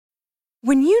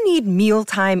When you need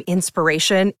mealtime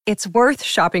inspiration, it's worth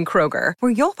shopping Kroger,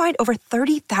 where you'll find over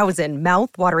 30,000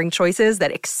 mouth-watering choices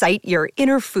that excite your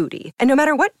inner foodie. And no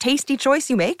matter what tasty choice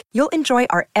you make, you'll enjoy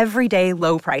our everyday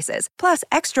low prices, plus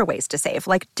extra ways to save,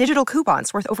 like digital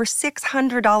coupons worth over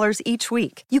 $600 each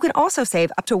week. You can also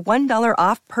save up to $1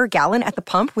 off per gallon at the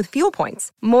pump with fuel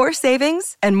points. More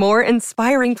savings and more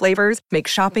inspiring flavors make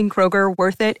shopping Kroger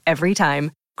worth it every time.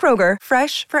 Kroger,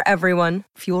 fresh for everyone.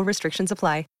 Fuel restrictions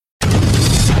apply.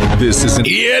 This is an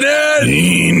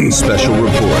ENN special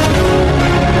report.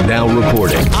 Now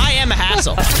reporting. I am a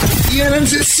hassle.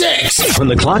 ENN's at 6. When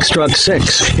the clock struck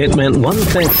 6, it meant one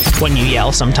thing. When you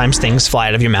yell, sometimes things fly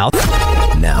out of your mouth.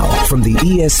 Now, from the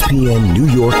ESPN New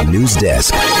York news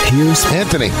desk, here's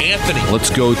Anthony. Let's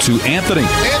go to Anthony.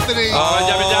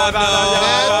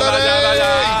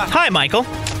 Hi, Michael.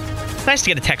 Nice to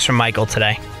get a text from Michael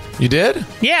today. You did?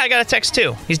 Yeah, I got a text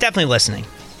too. He's definitely listening.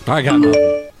 I got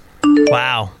nothing.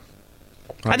 Wow.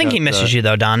 I think he misses you,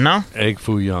 though, Don, no? Egg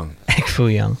Foo Young. Egg Foo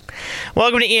Young.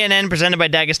 Welcome to ENN, presented by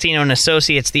D'Agostino &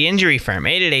 Associates, the injury firm.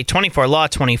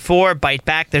 888-24-LAW-24. Bite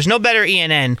back. There's no better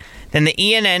ENN than the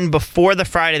ENN before the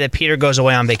Friday that Peter goes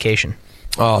away on vacation.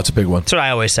 Oh, it's a big one. That's what I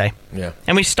always say. Yeah.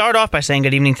 And we start off by saying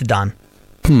good evening to Don.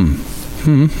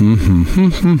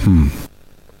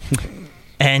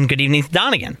 And good evening to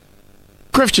Don again.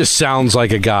 Griff just sounds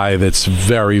like a guy that's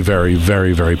very, very,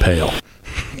 very, very pale.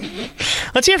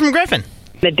 Let's hear from Griffin.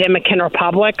 The Dominican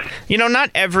Republic. You know,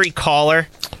 not every caller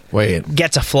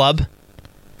gets a flub.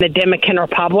 The Dominican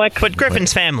Republic. But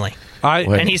Griffin's family.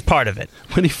 And he's part of it.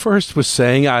 When he first was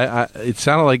saying, it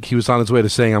sounded like he was on his way to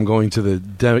saying, I'm going to the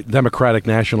Democratic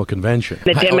National Convention.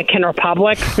 The Dominican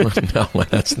Republic. No,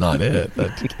 that's not it.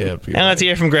 That can't be. And let's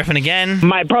hear from Griffin again.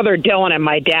 My brother Dylan and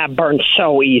my dad burned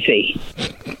so easy.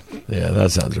 Yeah,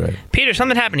 that sounds right. Peter,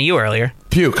 something happened to you earlier.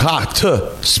 Puke, hot,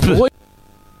 split.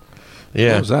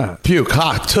 Yeah. What was that? Puke,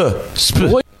 hot,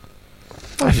 split.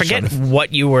 I forget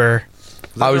what you were.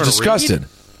 I was disgusted.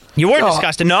 You were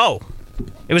disgusted. No.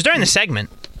 It was during the segment.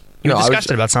 You were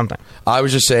disgusted about something. I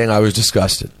was just saying I was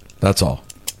disgusted. That's all.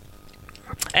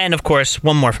 And, of course,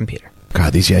 one more from Peter.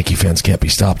 God, these Yankee fans can't be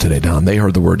stopped today, Don. They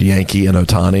heard the word Yankee and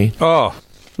Ohtani. Oh.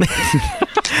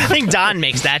 I think Don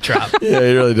makes that drop. Yeah,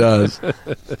 he really does.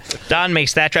 Don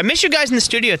makes that drop. I miss you guys in the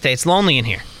studio today. It's lonely in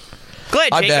here.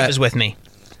 Glad Jacob is with me.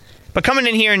 But coming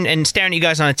in here and staring at you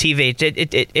guys on a TV,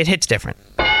 it hits different.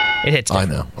 It hits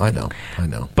different. I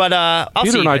know. But I'll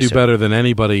Peter see and I do soon. better than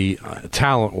anybody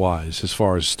talent-wise as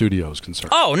far as studio is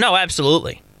concerned. Oh, no,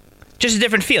 absolutely. Just a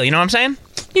different feel, you know what I'm saying?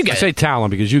 You get I say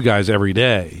talent because you guys every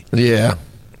day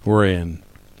we're in,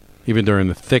 even during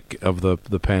the thick of the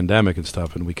pandemic and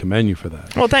stuff, and we commend you for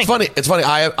that. Well, thanks. It's funny.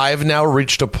 I have now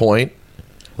reached a point,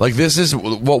 like this is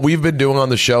what we've been doing on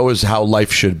the show is how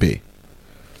life should be.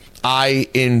 I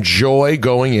enjoy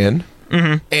going in,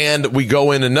 and we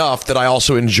go in enough that I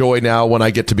also enjoy now when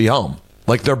I get to be home.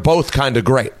 Like, they're both kind of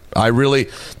great.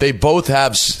 They both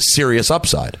have serious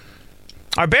upside.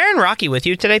 Are Bear and Rocky with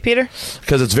you today, Peter?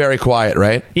 Because it's very quiet,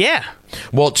 right? Yeah.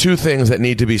 Well, two things that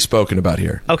need to be spoken about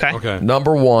here. Okay.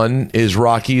 Number one is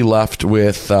Rocky left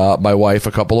with my wife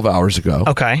a couple of hours ago.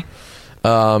 Okay.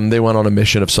 They went on a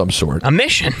mission of some sort. A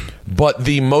mission? But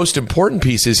the most important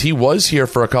piece is he was here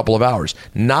for a couple of hours.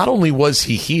 Not only was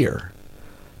he here,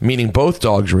 meaning both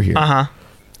dogs were here.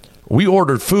 We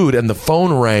ordered food and the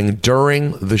phone rang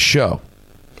during the show.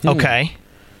 Okay.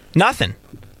 Nothing.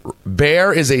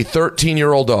 Bear is a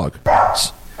 13-year-old dog.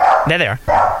 There they are.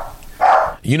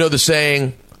 You know the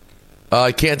saying,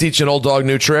 can't teach an old dog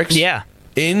new tricks? Yeah.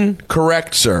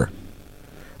 Incorrect, sir.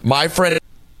 My friend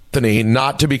Anthony,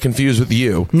 not to be confused with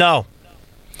you. No.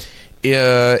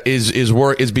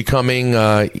 Is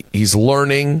becoming, he's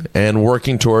learning and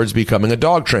working towards becoming a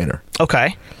dog trainer.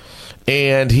 Okay.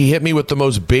 And he hit me with the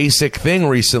most basic thing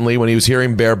recently when he was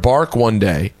hearing Bear bark one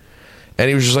day. And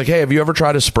he was just like, hey, have you ever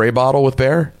tried a spray bottle with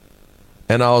Bear?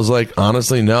 And I was like,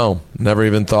 honestly, no. Never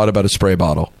even thought about a spray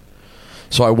bottle.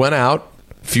 So I went out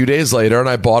a few days later and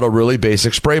I bought a really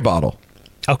basic spray bottle.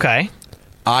 Okay.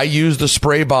 I used the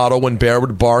spray bottle when Bear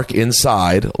would bark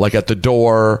inside, like at the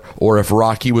door, or if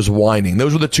Rocky was whining.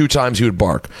 Those were the two times he would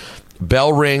bark.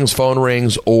 Bell rings, phone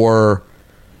rings, or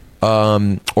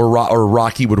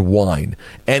Rocky would whine.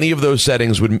 Any of those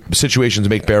situations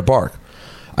make Bear bark.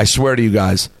 I swear to you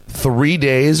guys, 3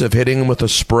 days of hitting him with a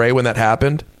spray when that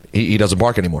happened, he doesn't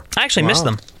bark anymore. I actually missed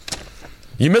them.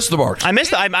 You missed the barks. I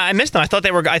missed them. I missed them. I thought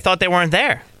they weren't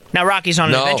there. Now Rocky's on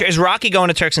an adventure. Is Rocky going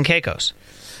to Turks and Caicos?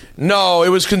 No, it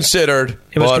was considered.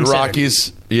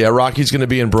 Rocky's going to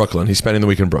be in Brooklyn. He's spending the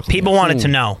week in Brooklyn. People wanted to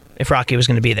know if Rocky was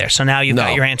going to be there, so now you've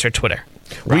got your answer at Twitter.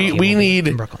 We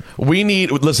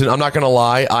need. Listen, I'm not going to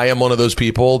lie. I am one of those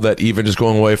people that even just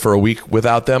going away for a week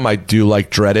without them, I do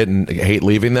dread it and hate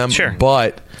leaving them. Sure.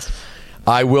 But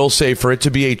I will say, for it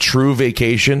to be a true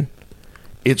vacation,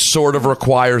 it sort of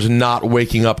requires not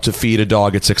waking up to feed a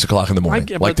dog at 6 o'clock in the morning.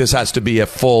 This has to be a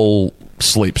full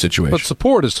sleep situation. But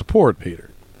support is support,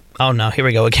 Peter. Oh no, here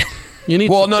we go again. You need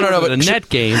but a net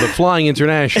game, but flying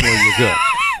international, you're good.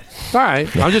 All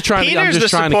right, I'm just trying. Peter's to keep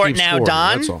support now, score,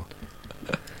 Don. That's all.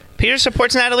 Peter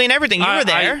supports Natalie and everything. You were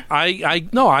there. I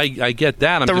get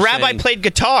that. The rabbi played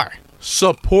guitar.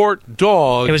 Support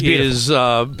dog it was is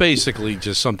basically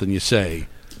just something you say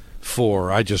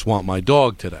for I just want my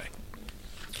dog today.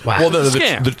 Wow. Well,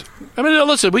 I mean,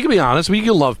 listen, we can be honest. We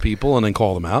can love people and then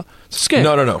call them out. It's a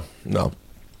scam. No.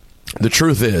 The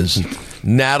truth is,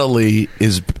 Natalie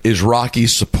is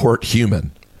Rocky's support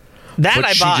human. That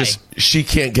I buy. She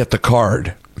can't get the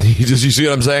card. You see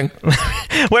what I'm saying?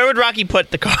 Where would Rocky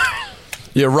put the card?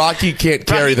 Yeah, Rocky can't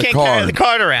carry the card. Carry the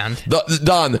card around.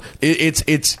 Don, is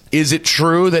it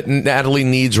true that Natalie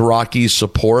needs Rocky's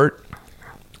support?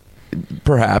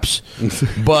 Perhaps.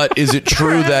 But is it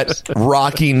true that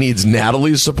Rocky needs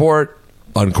Natalie's support?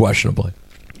 Unquestionably.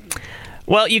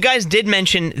 Well, you guys did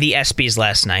mention the ESPYs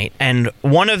last night, and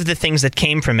one of the things that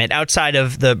came from it, outside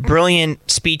of the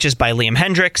brilliant speeches by Liam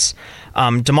Hendricks,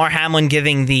 Damar Hamlin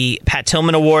giving the Pat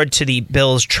Tillman Award to the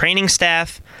Bills training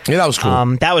staff. Yeah, that was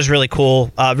cool. That was really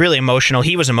cool, really emotional.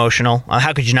 He was emotional.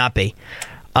 How could you not be?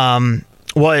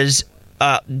 Was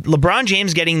LeBron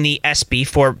James getting the ESPY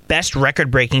for best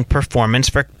record-breaking performance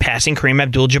for passing Kareem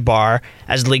Abdul-Jabbar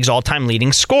as the league's all-time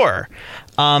leading scorer.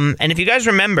 And if you guys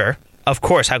remember, of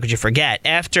course, how could you forget?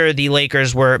 After the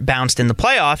Lakers were bounced in the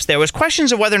playoffs, there was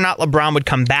questions of whether or not LeBron would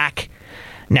come back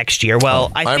next year.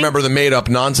 Well, I remember the made-up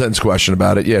nonsense question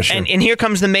about it. Yeah, sure. And here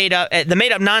comes the made-up. The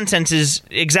made-up nonsense is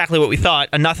exactly what we thought,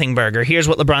 a nothing burger. Here's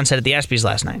what LeBron said at the ESPYs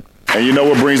last night. And you know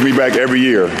what brings me back every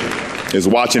year is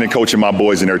watching and coaching my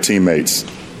boys and their teammates.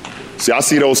 See, I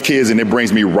see those kids, and it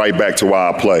brings me right back to why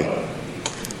I play.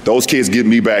 Those kids get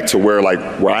me back to where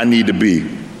I need to be,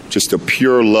 just the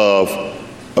pure love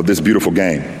of this beautiful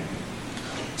game.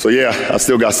 So, yeah, I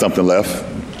still got something left,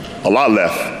 a lot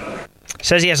left.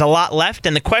 Says he has a lot left,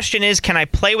 and the question is, can I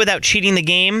play without cheating the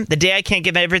game? The day I can't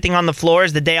give everything on the floor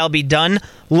is the day I'll be done.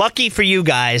 Lucky for you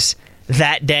guys,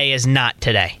 that day is not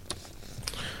today.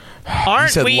 He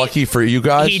said lucky for you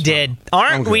guys? He did.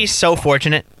 Aren't we so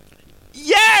fortunate?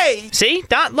 Yay! See?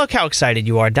 Don, look how excited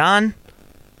you are, Don.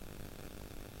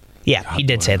 Yeah, he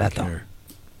did say that, though.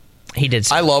 He did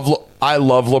say I love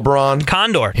LeBron.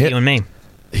 Condor, you and me.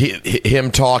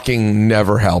 Him talking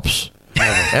never helps.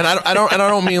 And I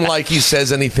don't mean like he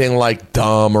says anything like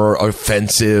dumb or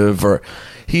offensive, or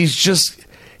he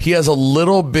has a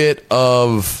little bit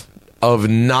of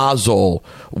nozzle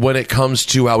when it comes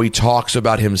to how he talks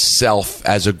about himself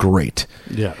as a great.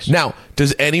 Yes. Now,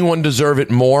 does anyone deserve it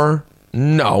more?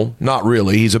 No, not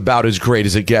really. He's about as great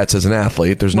as it gets as an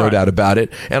athlete. There's no doubt about it.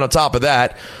 And on top of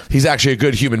that, he's actually a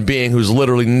good human being who's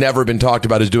literally never been talked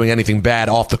about as doing anything bad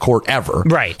off the court ever.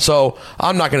 Right. So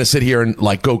I'm not going to sit here and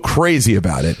go crazy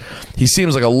about it. He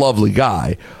seems like a lovely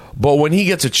guy. But when he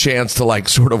gets a chance to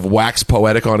sort of wax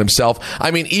poetic on himself,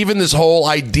 I mean, even this whole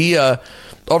idea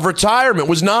of retirement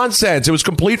was nonsense. It was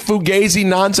complete fugazi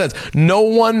nonsense. No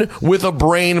one with a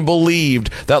brain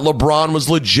believed that LeBron was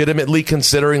legitimately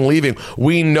considering leaving.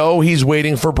 We know he's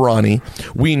waiting for Bronny.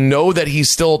 We know that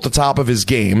he's still at the top of his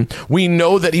game. We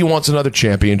know that he wants another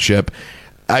championship.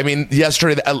 I mean,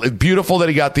 yesterday, beautiful that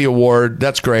he got the award.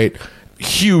 That's great.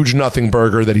 Huge nothing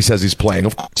burger that he says he's playing.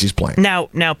 Of course he's playing.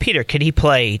 Now, Peter, could he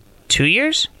play 2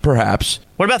 years? Perhaps.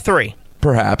 What about 3?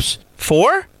 Perhaps.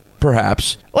 4?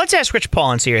 Perhaps. Let's ask Rich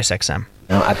Paul on SiriusXM.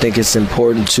 I think it's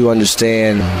important to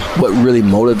understand what really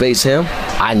motivates him.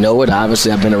 I know it. Obviously,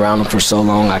 I've been around him for so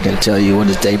long, I can tell you what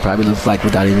his day probably looks like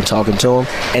without even talking to him.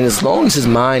 And as long as his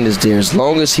mind is there, as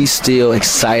long as he's still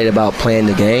excited about playing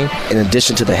the game, in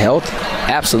addition to the health,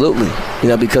 absolutely.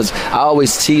 Because I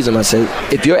always tease him. I say,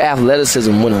 if your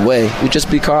athleticism went away, you'd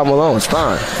just be Karl Malone. It's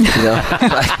fine.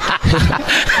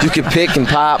 You can pick and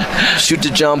pop, shoot the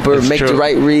jumper, make the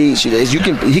right read.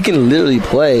 He can literally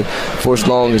play for as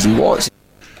long as he wants.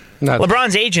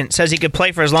 LeBron's agent says he could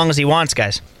play for as long as he wants,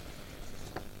 guys.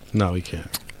 No, he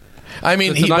can't. I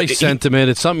mean, it's a nice sentiment.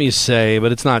 It's something you say,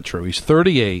 but it's not true. He's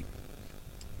 38.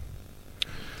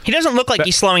 He doesn't look like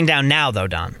he's slowing down now, though,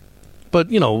 Don. But,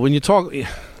 when you talk...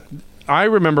 I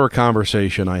remember a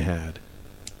conversation I had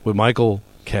with Michael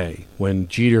Kay when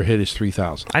Jeter hit his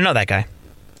 3,000. I know that guy.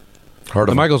 Heard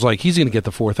of him. Michael's like, he's going to get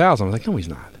the 4,000. I was like, no, he's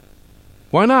not.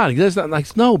 Why not? He does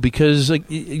not. No, because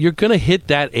you're going to hit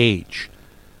that age.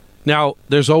 Now,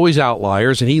 there's always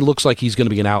outliers, and he looks like he's going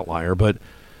to be an outlier, but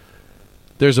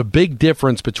there's a big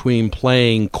difference between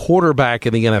playing quarterback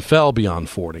in the NFL beyond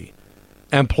 40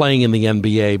 and playing in the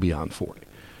NBA beyond 40.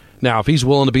 Now, if he's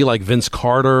willing to be like Vince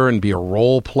Carter and be a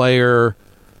role player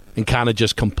and kind of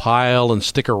just compile and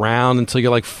stick around until you're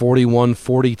like 41,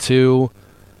 42,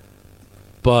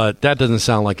 but that doesn't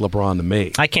sound like LeBron to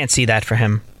me. I can't see that for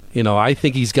him. I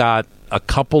think he's got a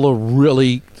couple of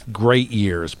really great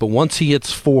years, but once he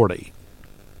hits 40,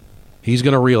 he's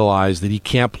going to realize that he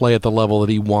can't play at the level that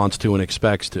he wants to and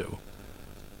expects to.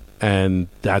 And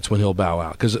that's when he'll bow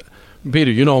out. Because, Peter,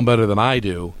 you know him better than I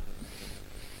do.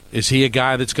 Is he a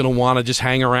guy that's going to want to just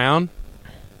hang around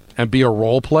and be a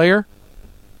role player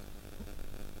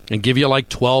and give you like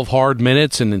 12 hard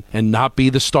minutes and not be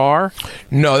the star?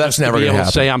 No, that's never going to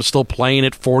happen. Say I'm still playing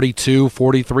at 42,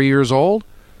 43 years old?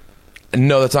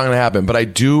 No, that's not going to happen. But I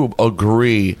do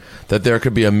agree that there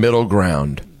could be a middle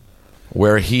ground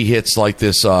where he hits like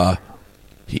this.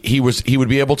 He would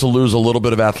be able to lose a little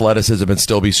bit of athleticism and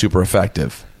still be super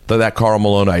effective. That Karl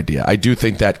Malone idea. I do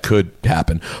think that could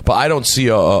happen. But I don't see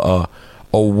a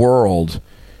world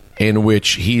in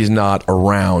which he's not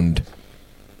around,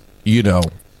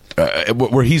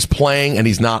 where he's playing and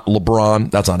he's not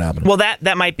LeBron. That's not happening. Well,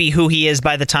 that might be who he is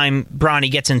by the time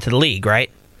Bronny gets into the league, right?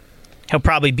 He'll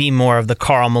probably be more of the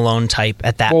Karl Malone type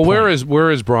at that point. Well,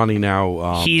 where is Bronny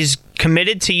now? He's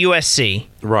committed to USC.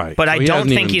 Right. But I don't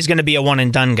think he's going to be a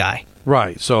one-and-done guy.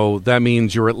 Right. So that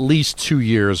means you're at least 2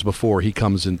 years before he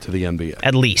comes into the NBA.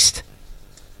 At least.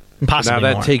 Possibly now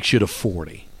that more. takes you to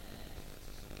 40.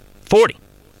 40.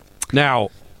 Now,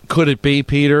 could it be,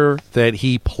 Peter, that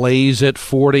he plays at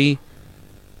 40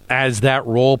 as that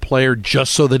role player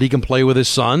just so that he can play with his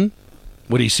son?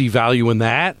 Would he see value in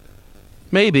that?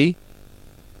 Maybe.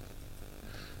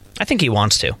 I think he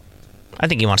wants to. I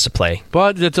think he wants to play.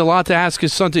 But it's a lot to ask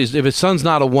his son. If his son's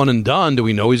not a one and done, do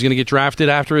we know he's going to get drafted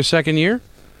after his second year?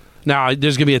 Now,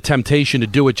 there's going to be a temptation to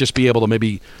do it, just be able to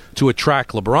maybe to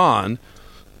attract LeBron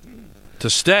to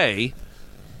stay.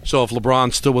 So if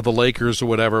LeBron's still with the Lakers or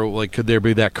whatever, like, could there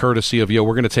be that courtesy of, we're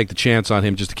going to take the chance on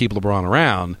him just to keep LeBron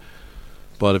around?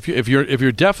 But if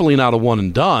you're definitely not a one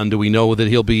and done, do we know that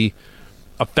he'll be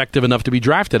effective enough to be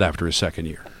drafted after his second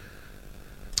year?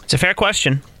 It's a fair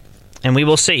question, and we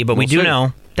will see. But we do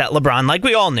know that LeBron, like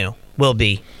we all knew, will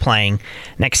be playing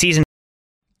next season.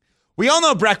 We all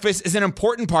know breakfast is an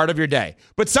important part of your day,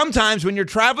 but sometimes when you're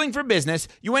traveling for business,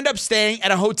 you end up staying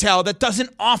at a hotel that doesn't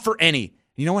offer any.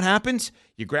 You know what happens?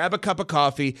 You grab a cup of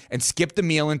coffee and skip the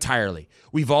meal entirely.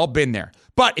 We've all been there.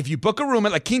 But if you book a room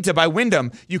at La Quinta by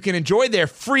Wyndham, you can enjoy their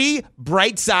free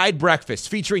Bright Side breakfast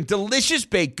featuring delicious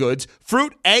baked goods,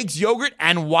 fruit, eggs, yogurt,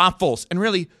 and waffles. And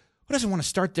really, who doesn't want to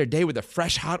start their day with a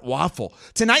fresh, hot waffle?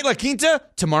 Tonight, La Quinta,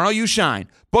 tomorrow you shine.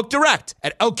 Book direct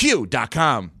at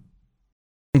lq.com.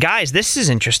 Guys, this is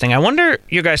interesting. I wonder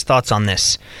your guys' thoughts on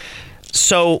this.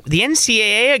 So the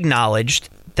NCAA acknowledged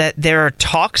that there are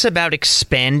talks about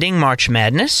expanding March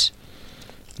Madness.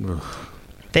 Ugh.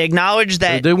 They acknowledge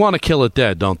that they want to kill it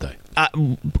dead, don't they?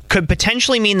 Could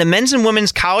potentially mean the men's and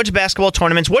women's college basketball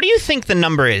tournaments. What do you think the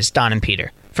number is, Don and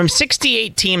Peter? From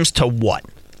 68 teams to what?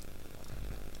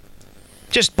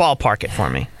 Just ballpark it for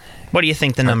me. What do you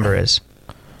think the number is?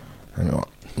 I know.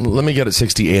 Let me get it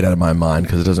 68 out of my mind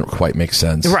because it doesn't quite make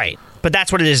sense. Right, but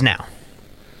that's what it is now.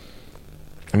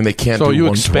 I mean, they can't. So do are you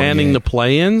expanding the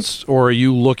play-ins, or are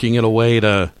you looking at a way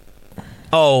to?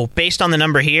 Oh, based on the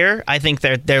number here, I think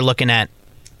they're looking at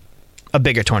a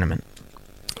bigger tournament.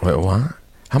 Wait, what?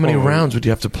 How many rounds would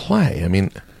you have to play? I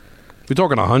mean, we're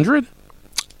talking 100?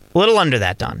 A little under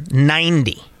that, Don.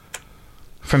 90.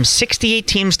 From 68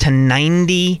 teams to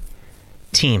 90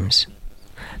 teams.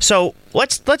 So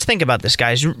let's think about this,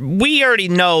 guys. We already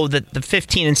know that the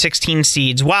 15 and 16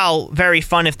 seeds, while very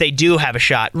fun if they do have a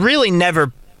shot, really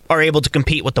never are able to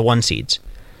compete with the 1 seeds.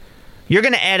 You're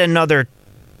going to add another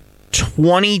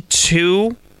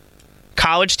 22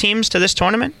 college teams to this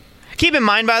tournament? Keep in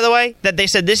mind, by the way, that they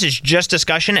said this is just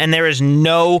discussion and there is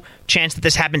no chance that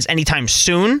this happens anytime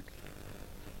soon.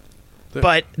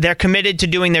 But they're committed to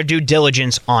doing their due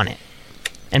diligence on it.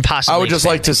 And possibly I would just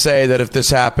like to say that if this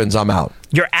happens, I'm out.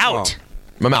 You're out.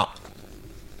 Oh. I'm out.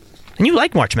 And you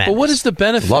like March Madness. But what is the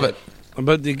benefit? Love it.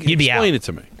 But You'd be out. Explain it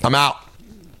to me. I'm out.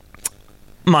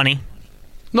 Money.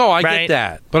 No, I get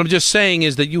that. But I'm just saying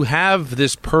is that you have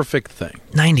this perfect thing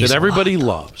 90's that everybody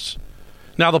loves.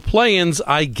 Now the play-ins,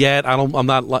 I get. I'm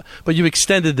not. But you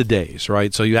extended the days,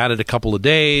 right? So you added a couple of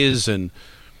days, and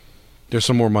there's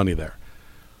some more money there.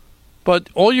 But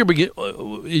all are you going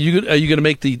to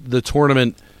make the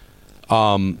tournament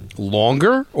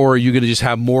longer, or are you going to just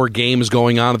have more games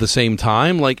going on at the same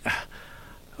time? Like,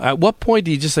 At what point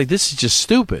do you just say, this is just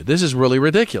stupid? This is really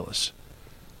ridiculous.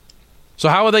 So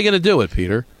how are they going to do it,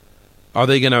 Peter? Are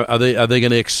they going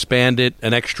to expand it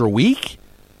an extra week?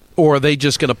 Or are they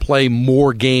just going to play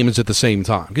more games at the same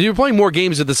time? Because you're playing more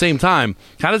games at the same time,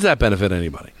 how does that benefit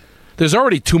anybody? There's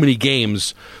already too many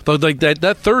games. Like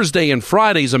that Thursday and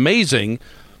Friday is amazing,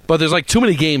 but there's like too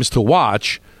many games to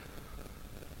watch.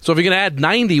 So if you're going to add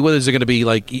 90, what is it going to be,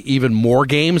 like even more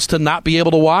games to not be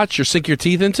able to watch or sink your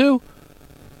teeth into?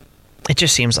 It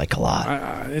just seems like a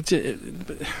lot.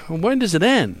 When does it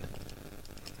end?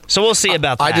 So we'll see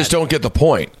about that. I just don't get the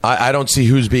point. I don't see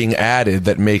who's being added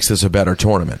that makes this a better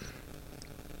tournament.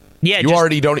 Yeah,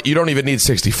 you don't even need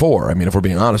 64. I mean, if we're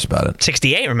being honest about it,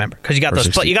 68. Remember, because you got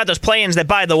those play-ins that,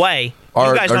 by the way,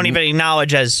 you guys don't even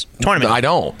acknowledge as tournament. I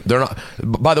don't. They're not.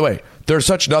 By the way, they're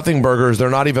such nothing burgers.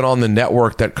 They're not even on the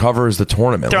network that covers the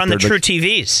tournament. They're on the True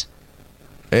TVs.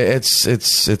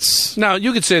 It's. Now,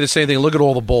 you could say the same thing. Look at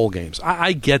all the bowl games.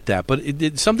 I get that, but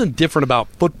it's something different about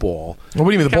football. What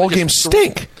do you mean? The bowl games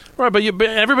stink. Right, but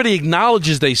everybody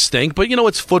acknowledges they stink. But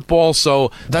it's football,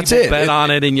 so that's people it. Bet on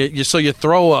it, and you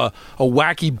throw a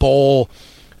wacky bowl,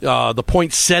 the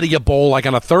Poinsettia Bowl, like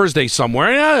on a Thursday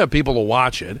somewhere. Yeah, people will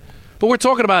watch it. But we're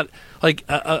talking about like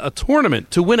a tournament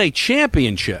to win a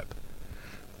championship.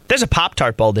 There's a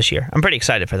Pop-Tart Bowl this year. I'm pretty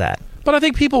excited for that. But I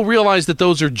think people realize that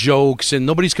those are jokes and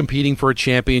nobody's competing for a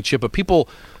championship, but people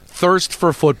thirst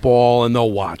for football and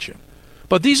they'll watch it.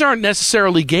 But these aren't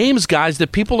necessarily games, guys,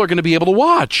 that people are going to be able to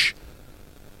watch.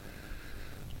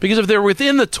 Because if they're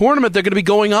within the tournament, they're going to be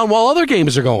going on while other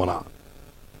games are going on.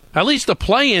 At least the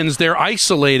play-ins, they're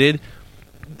isolated.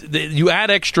 You add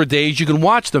extra days, you can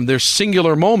watch them. There's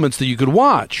singular moments that you could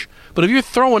watch. But if you're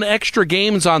throwing extra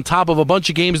games on top of a bunch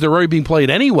of games that are already being played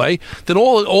anyway, then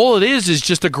all it is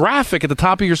just a graphic at the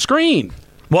top of your screen.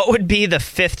 What would be the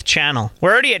fifth channel?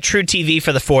 We're already at True TV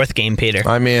for the fourth game, Peter.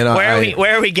 I mean,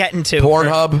 where are we getting to?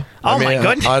 Pornhub. My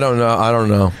goodness. I don't know. I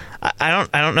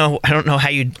don't know how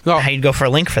you'd go for a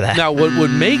link for that. Now, what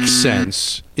would make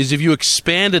sense is if you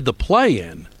expanded the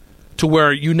play-in to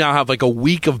where you now have like a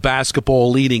week of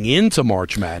basketball leading into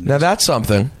March Madness. Now that's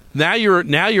something. Now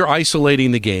you're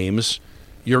isolating the games.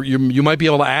 You might be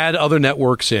able to add other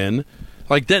networks in.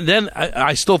 Like then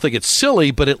I still think it's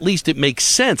silly, but at least it makes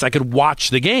sense. I could watch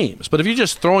the games. But if you're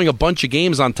just throwing a bunch of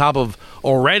games on top of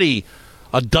already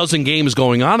a dozen games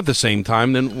going on at the same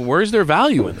time, then where's their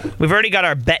value in that? We've already got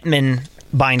our Bettman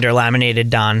binder laminated,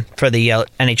 Don, for the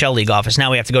NHL League office.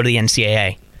 Now we have to go to the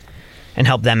NCAA and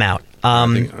help them out.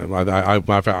 I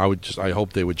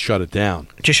hope they would shut it down.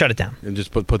 Just shut it down. And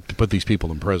just put these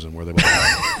people in prison where they would.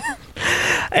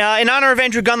 In honor of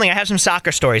Andrew Gunling, I have some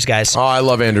soccer stories, guys. Oh, I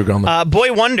love Andrew Gunling.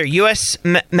 Boy wonder, U.S.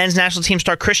 men's national team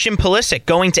star Christian Pulisic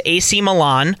going to AC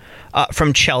Milan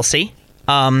from Chelsea,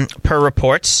 per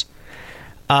reports.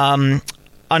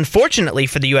 Unfortunately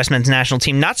for the U.S. men's national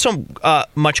team, not so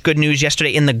much good news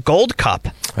yesterday in the Gold Cup.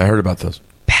 I heard about this.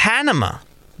 Panama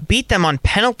beat them on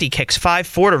penalty kicks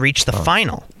 5-4 to reach the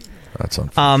final. That's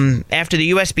unfortunate. After the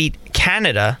U.S. beat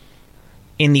Canada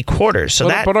in the quarters.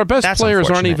 But our best players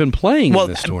aren't even playing in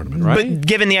this tournament, right? But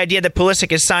given the idea that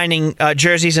Pulisic is signing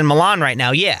jerseys in Milan right now,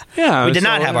 we did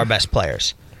not have our best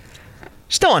players.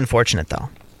 Still unfortunate, though.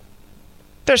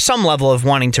 There's some level of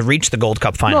wanting to reach the Gold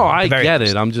Cup final. No, I get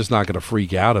it. I'm just not going to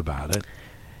freak out about it.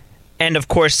 And, of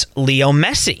course, Leo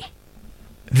Messi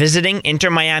visiting Inter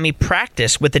Miami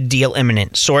practice with a deal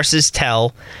imminent. Sources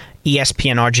tell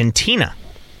ESPN Argentina.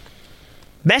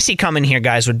 Messi coming here,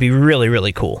 guys, would be really,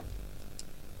 really cool.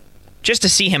 Just to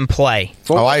see him play.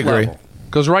 Oh, I agree.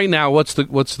 Because right now, what's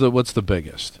the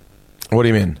biggest? What do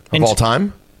you mean? Of all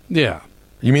time? Yeah.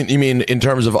 You mean in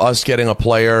terms of us getting a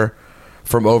player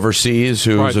from overseas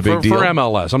who's a big deal? For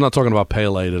MLS. I'm not talking about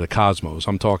Pele to the Cosmos.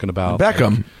 I'm talking about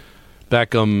Beckham.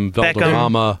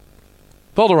 Valderrama.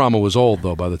 Valderrama was old,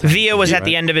 though, by the time. Villa was at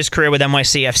the end of his career with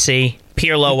NYCFC.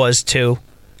 Pirlo was, too.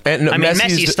 And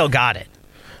Messi still got it.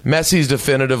 Messi's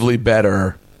definitively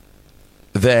better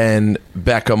than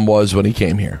Beckham was when he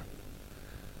came here.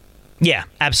 Yeah,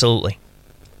 absolutely.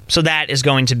 So that is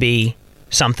going to be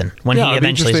something when he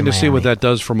eventually is in Miami. Interesting to see what that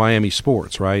does for Miami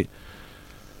sports, right?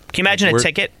 Can you imagine a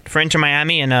ticket for Inter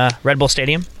Miami in Red Bull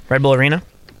Stadium, Red Bull Arena?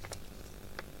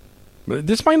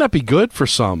 This might not be good for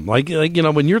some. Like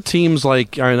when your team's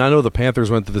like, I know the Panthers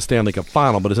went to the Stanley Cup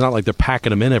final, but it's not like they're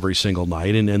packing them in every single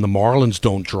night, and the Marlins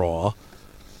don't draw.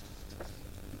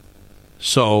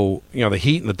 So, the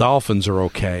Heat and the Dolphins are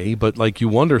okay, but you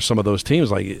wonder some of those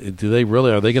teams, are they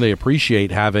going to appreciate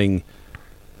having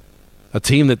a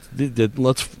team that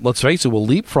let's face it, will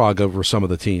leapfrog over some of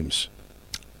the teams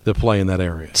that play in that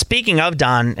area? Speaking of,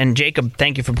 Don, and Jacob,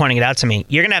 thank you for pointing it out to me,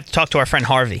 you're going to have to talk to our friend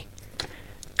Harvey.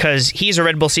 because he's a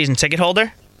Red Bull season ticket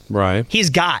holder. Right. He's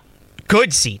got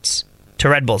good seats to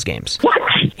Red Bulls games. What?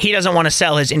 He doesn't want to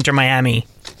sell his Inter Miami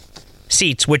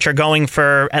seats, which are going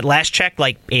for, at last check,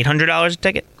 like $800 a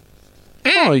ticket.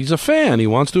 Oh, he's a fan. He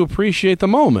wants to appreciate the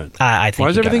moment. I think. Why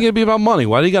is everything going to be about money?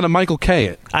 Why do you got to Michael K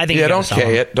it? I think. Yeah, don't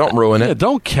K it. Don't ruin it. Yeah,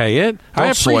 don't K it. Don't I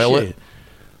appreciate soil it.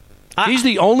 He's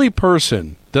the only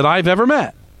person that I've ever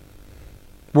met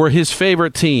where his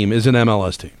favorite team is an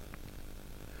MLS team.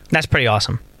 That's pretty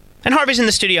awesome. And Harvey's in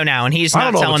the studio now, and he's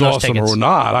not selling those tickets. I don't know if it's awesome tickets. or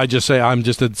not. I just say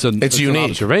it's unique. an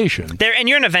observation. And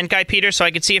you're an event guy, Peter, so I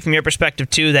could see it from your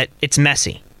perspective too that it's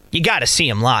messy. You got to see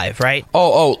him live, right?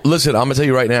 Oh, listen, I'm going to tell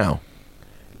you right now.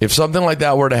 If something like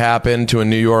that were to happen to a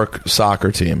New York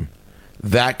soccer team,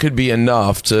 that could be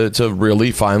enough to really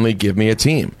finally give me a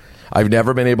team. I've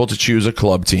never been able to choose a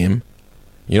club team.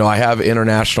 You know, I have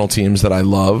international teams that I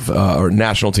love, or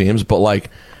national teams, but like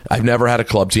I've never had a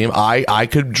club team. I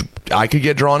could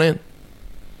get drawn in.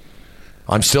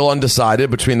 I'm still undecided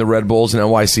between the Red Bulls and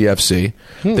NYCFC.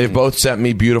 They've both sent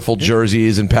me beautiful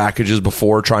jerseys and packages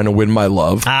before trying to win my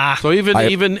love. So even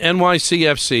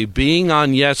NYCFC being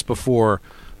on Yes before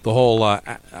the whole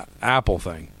Apple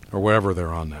thing, or wherever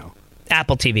they're on now.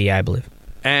 Apple TV, I believe.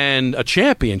 And a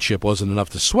championship wasn't enough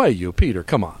to sway you, Peter.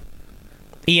 Come on.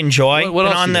 Ian Joy,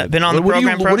 What been on the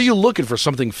program for us? What are you looking for?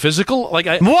 Something physical?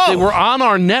 Whoa! They were on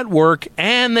our network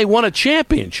and they won a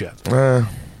championship. Well,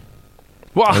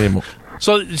 anymore.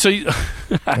 So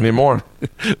anymore.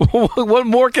 What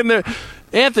more can there?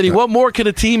 Anthony, what more can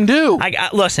a team do?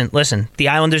 Listen. The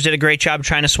Islanders did a great job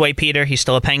trying to sway Peter. He's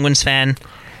still a Penguins fan.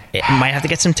 It might have to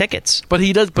get some tickets. But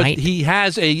he does. But he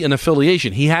has an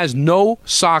affiliation. He has no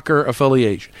soccer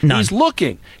affiliation. None. He's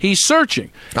looking. He's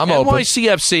searching. I'm open.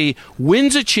 NYCFC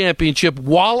wins a championship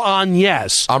while on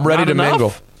Yes. I'm ready to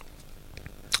mingle.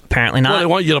 Apparently not. What, they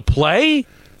want you to play?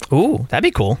 Ooh, that'd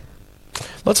be cool.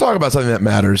 Let's talk about something that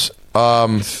matters.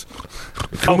 Can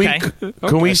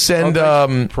we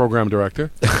send program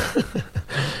director?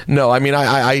 No, I mean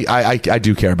I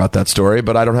do care about that story,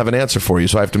 but I don't have an answer for you,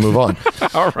 so I have to move on.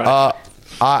 All right.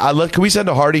 Can we send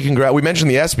a hearty congrats? We mentioned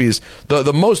the ESPYs.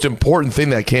 The most important thing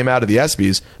that came out of the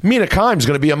ESPYs, Mina Kimes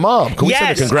going to be a mom. Can we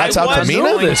send a congrats out to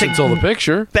Mina? Until the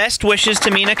picture. Best wishes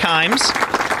to Mina Kimes.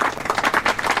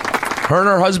 Her and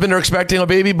her husband are expecting a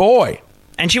baby boy.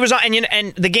 And she was on,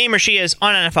 and the gamer she is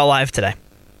on NFL Live today.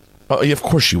 Oh, yeah, of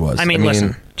course she was. I mean,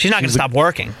 listen, she's not going to stop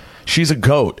working. She's a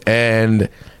goat, and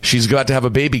she's got to have a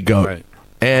baby goat. Right.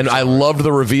 And I loved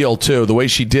the reveal, too, the way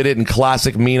she did it in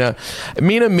classic Mina.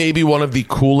 Mina may be one of the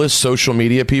coolest social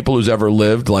media people who's ever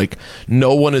lived. Like,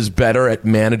 no one is better at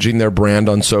managing their brand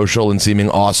on social and seeming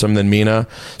awesome than Mina.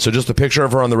 So just a picture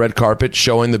of her on the red carpet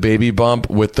showing the baby bump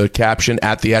with the caption,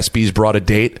 "At the ESPYs brought a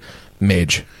date."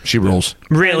 Mage. She rules.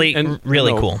 Really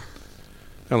cool.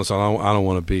 And listen, I don't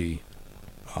want to be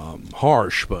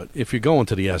harsh, but if you're going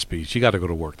to the ESPYs, you got to go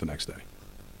to work the next day.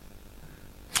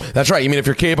 That's right. You mean if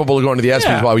you're capable of going to the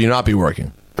ESPYs, why would you not be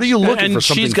working? What are you looking for?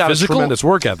 Something she's got physical? a tremendous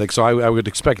work ethic, so I would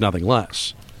expect nothing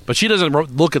less. But she doesn't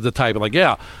look at the type of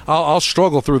I'll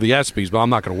struggle through the ESPYs, but I'm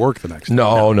not going to work the next day.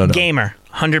 No. Gamer.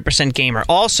 100% gamer.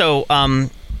 Also, on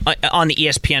the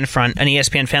ESPN front, an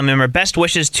ESPN family member, best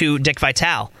wishes to Dick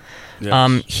Vitale.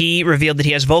 Yes. He revealed that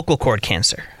he has vocal cord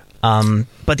cancer.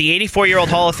 But the 84-year-old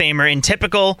Hall of Famer, in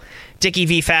typical Dickie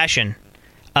V fashion,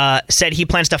 said he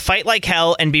plans to fight like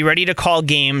hell and be ready to call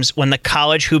games when the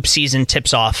college hoop season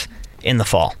tips off in the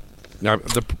fall. Now,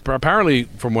 apparently,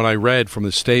 from what I read from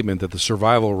the statement, that the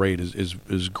survival rate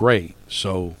is great.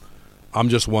 So I'm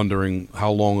just wondering how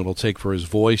long it'll take for his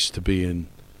voice to be in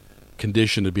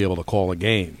condition to be able to call a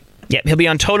game. Yeah, he'll be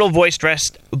on total voice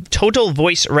rest,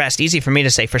 easy for me to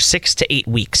say, for 6 to 8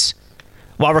 weeks,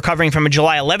 while recovering from a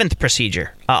July 11th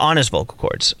procedure on his vocal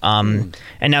cords. And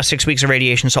now 6 weeks of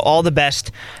radiation. So all the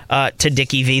best to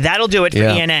Dickie V. That'll do it for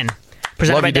ENN.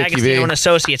 Presented by D'Agostino and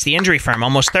Associates, the injury firm.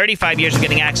 Almost 35 years of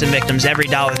getting accident victims every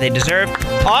dollar they deserve.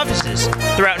 Offices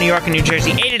throughout New York and New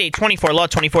Jersey.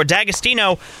 888-24-LAW-24.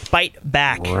 D'Agostino, bite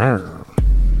back.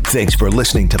 Thanks for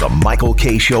listening to the Michael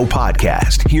K. Show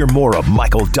podcast. Hear more of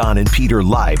Michael, Don, and Peter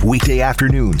live weekday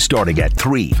afternoon starting at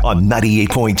 3 on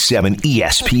 98.7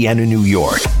 ESPN in New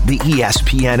York, the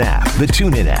ESPN app, the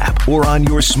TuneIn app, or on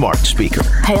your smart speaker.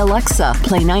 Hey, Alexa,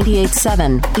 play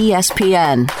 98.7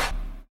 ESPN.